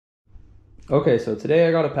Okay, so today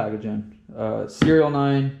I got a package in. Serial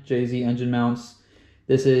 9 JZ engine mounts.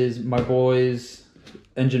 This is my boy's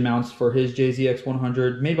engine mounts for his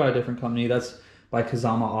JZX100, made by a different company. That's by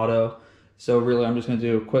Kazama Auto. So really, I'm just going to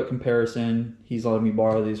do a quick comparison. He's letting me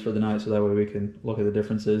borrow these for the night, so that way we can look at the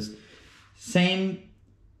differences. Same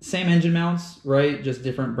engine mounts, right? Just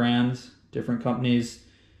different brands, different companies,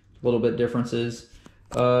 a little bit differences.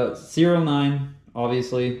 Serial 9,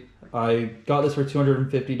 obviously. I got this for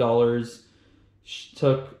 $250.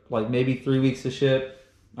 Took like maybe 3 weeks to ship.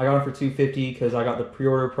 I got it for $250 because I got the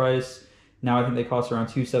pre-order price. Now I think they cost around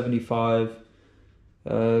 $275.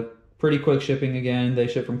 Pretty quick shipping again. They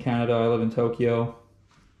ship from Canada. I live in Tokyo.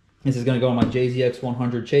 This is gonna go on my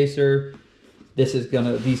JZX100 Chaser. These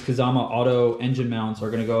Kazama Auto engine mounts are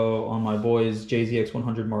gonna go on my boy's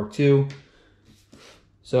JZX100 Mark II.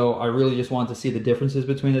 So I really just wanted to see the differences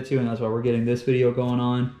between the two, and that's why we're getting this video going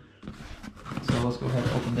on. So let's go ahead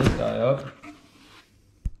and open this guy up.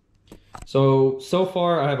 So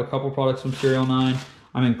far I have a couple products from Serial 9.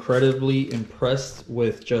 I'm incredibly impressed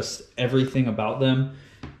with just everything about them.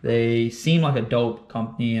 They seem like a dope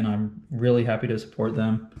company and I'm really happy to support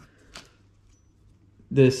them.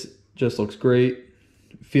 This just looks great.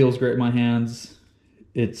 Feels great in my hands.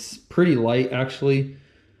 It's pretty light actually,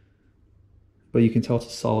 but you can tell it's a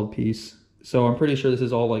solid piece. So I'm pretty sure this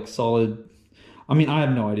is all like solid. I mean, I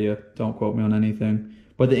have no idea. Don't quote me on anything.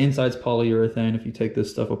 But the inside's polyurethane if you take this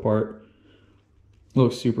stuff apart.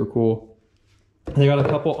 Looks super cool. They got a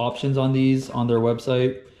couple options on these on their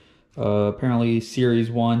website. Apparently Series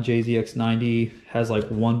 1 JZX90 has like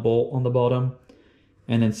one bolt on the bottom.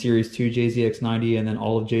 And then Series 2 JZX90 and then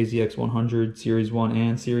all of JZX100 Series 1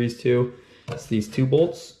 and Series 2. It's these two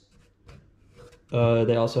bolts.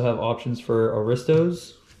 They also have options for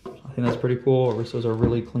Aristos. I think that's pretty cool. Aristos are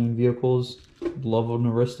really clean vehicles. Love an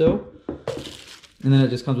Aristo. And then it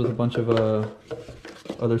just comes with a bunch of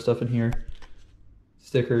other stuff in here.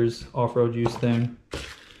 Stickers, off-road use thing.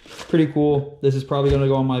 Pretty cool. This is probably going to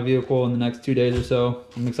go on my vehicle in the next 2 days or so.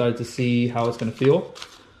 I'm excited to see how it's going to feel.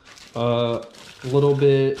 A little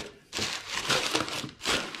bit,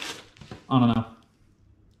 I don't know.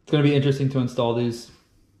 It's going to be interesting to install these.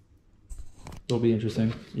 It'll be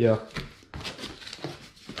interesting, yeah.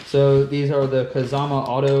 So these are the Kazama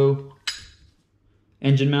Auto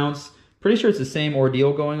engine mounts. Pretty sure it's the same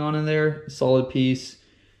ordeal going on in there. Solid piece.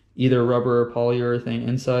 Either rubber or polyurethane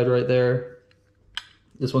inside right there.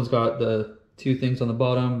 This one's got the two things on the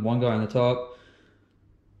bottom, one guy on the top.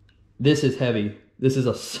 This is heavy. This is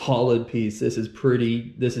a solid piece. This is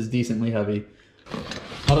decently heavy.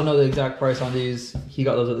 I don't know the exact price on these. He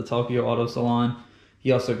got those at the Tokyo Auto Salon.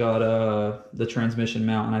 He also got the transmission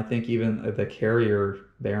mount and I think even the carrier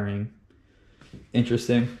bearing.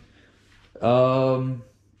 Interesting.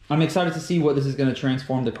 I'm excited to see what this is going to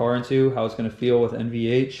transform the car into, how it's going to feel with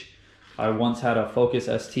NVH. I once had a Focus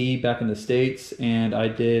ST back in the States, and I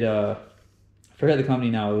did, I forget the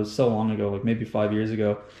company now, it was so long ago, like maybe 5 years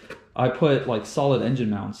ago. I put like solid engine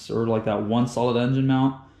mounts, or like that one solid engine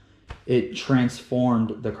mount. It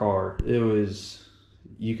transformed the car.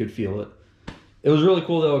 You could feel it. It was really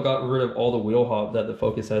cool though, it got rid of all the wheel hop that the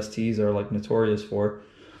Focus STs are like notorious for.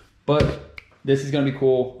 But this is going to be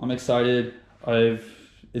cool. I'm excited.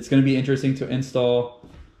 It's going to be interesting to install.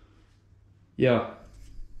 Yeah.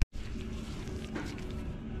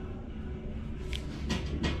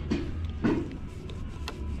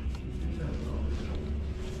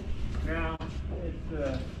 Now, it's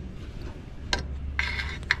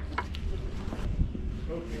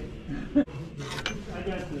okay. I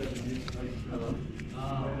got the hello.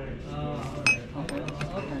 Okay.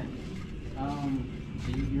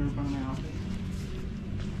 You're in front of my office?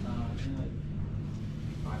 In like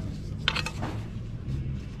 5 minutes.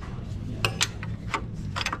 Yeah.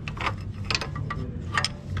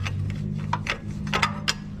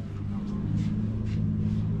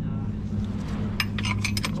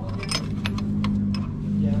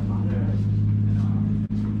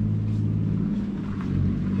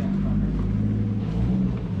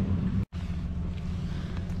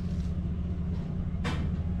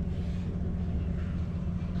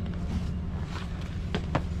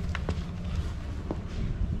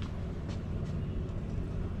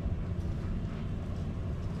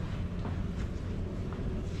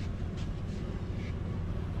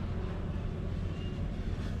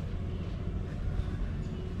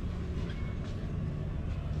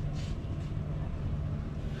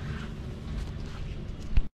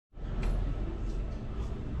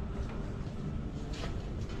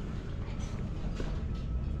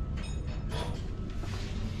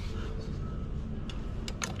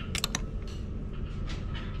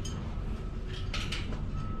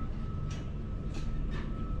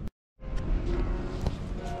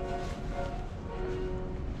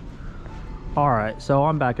 All right, so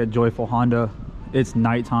I'm back at Joyful Honda. It's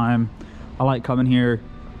nighttime. I like coming here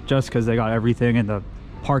just because they got everything, and the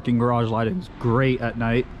parking garage lighting is great at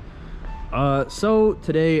night. So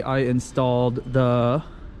today I installed the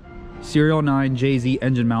Serial 9 JZ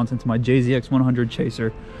engine mounts into my JZX100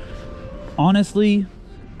 Chaser. Honestly,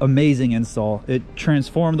 amazing install. It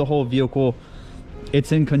transformed the whole vehicle.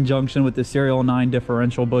 It's in conjunction with the Serial 9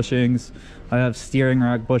 differential bushings. I have steering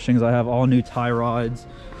rack bushings. I have all new tie rods.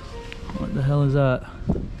 What the hell is that?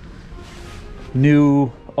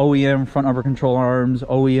 New OEM front upper control arms,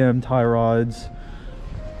 OEM tie rods,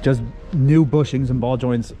 just new bushings and ball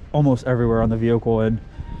joints almost everywhere on the vehicle, and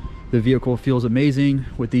the vehicle feels amazing.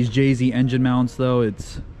 With these JZ engine mounts though,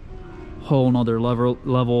 it's a whole nother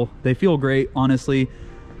level. They feel great, honestly.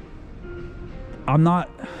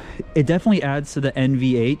 It definitely adds to the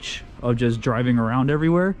NVH of just driving around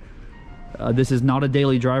everywhere. This is not a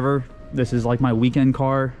daily driver. This is like my weekend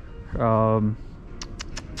car. It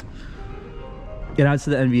adds to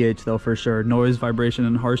the NVH though, for sure. Noise, vibration,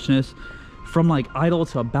 and harshness. From like idle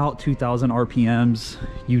to about 2,000 RPMs,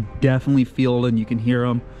 you definitely feel and you can hear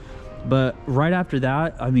them. But right after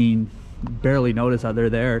that, I mean, barely notice that they're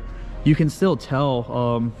there. You can still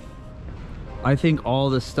tell. I think all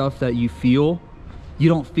the stuff that you feel, you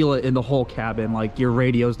don't feel it in the whole cabin. Like your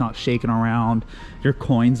radio's not shaking around, your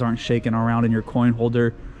coins aren't shaking around in your coin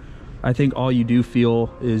holder. I think all you do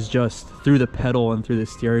feel is just through the pedal and through the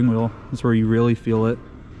steering wheel. That's where you really feel it.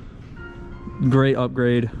 Great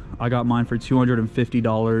upgrade. I got mine for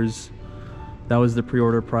 $250. That was the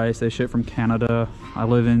pre-order price. They ship from Canada. I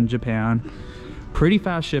live in Japan. Pretty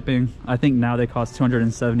fast shipping. I think now they cost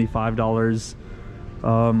 $275.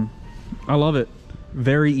 I love it.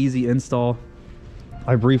 Very easy install.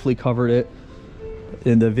 I briefly covered it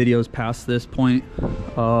in the videos past this point.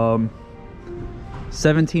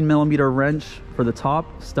 17mm wrench for the top,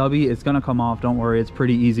 stubby. It's gonna come off, don't worry, it's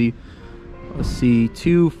pretty easy. Let's see,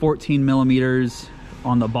 two 14mm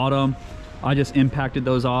on the bottom. I just impacted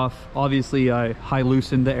those off. Obviously I high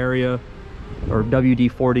loosened the area, or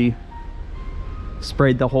WD-40,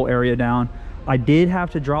 sprayed the whole area down. I did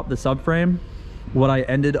have to drop the subframe. What I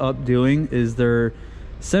ended up doing is they're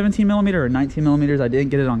 17mm or 19mm. I didn't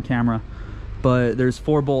get it on camera, but there's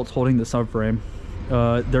 4 bolts holding the subframe.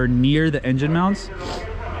 They're near the engine mounts.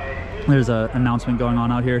 There's an announcement going on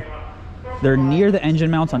out here. They're near the engine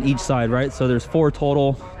mounts on each side, right? So there's 4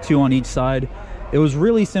 total, 2 on each side. It was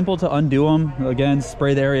really simple to undo them. Again,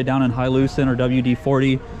 spray the area down in high loosen or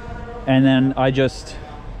WD-40, and then I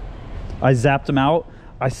zapped them out.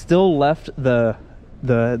 I still left the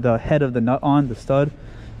head of the nut on, the stud,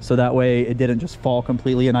 so that way it didn't just fall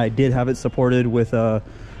completely, and I did have it supported with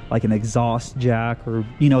like an exhaust jack, or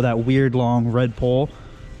you know, that weird long red pole.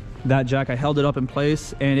 That jack, I held it up in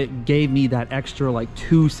place, and it gave me that extra like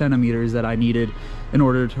 2 centimeters that I needed in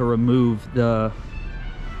order to remove the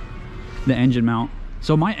engine mount.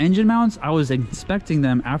 So my engine mounts, I was inspecting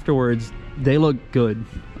them afterwards. They look good.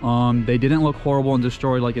 They didn't look horrible and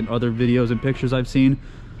destroyed like in other videos and pictures I've seen,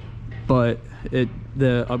 but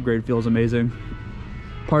the upgrade feels amazing.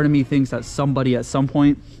 Part of me thinks that somebody at some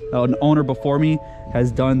point, an owner before me, has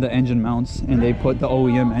done the engine mounts, and they put the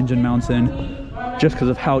OEM engine mounts in just because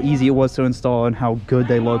of how easy it was to install and how good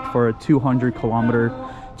they look for a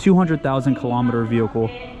 200,000 kilometer vehicle.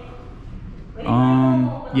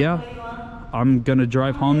 Yeah, I'm gonna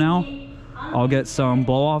drive home now. I'll get some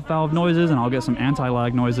blow off valve noises, and I'll get some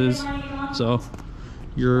anti-lag noises. So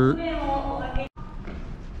you're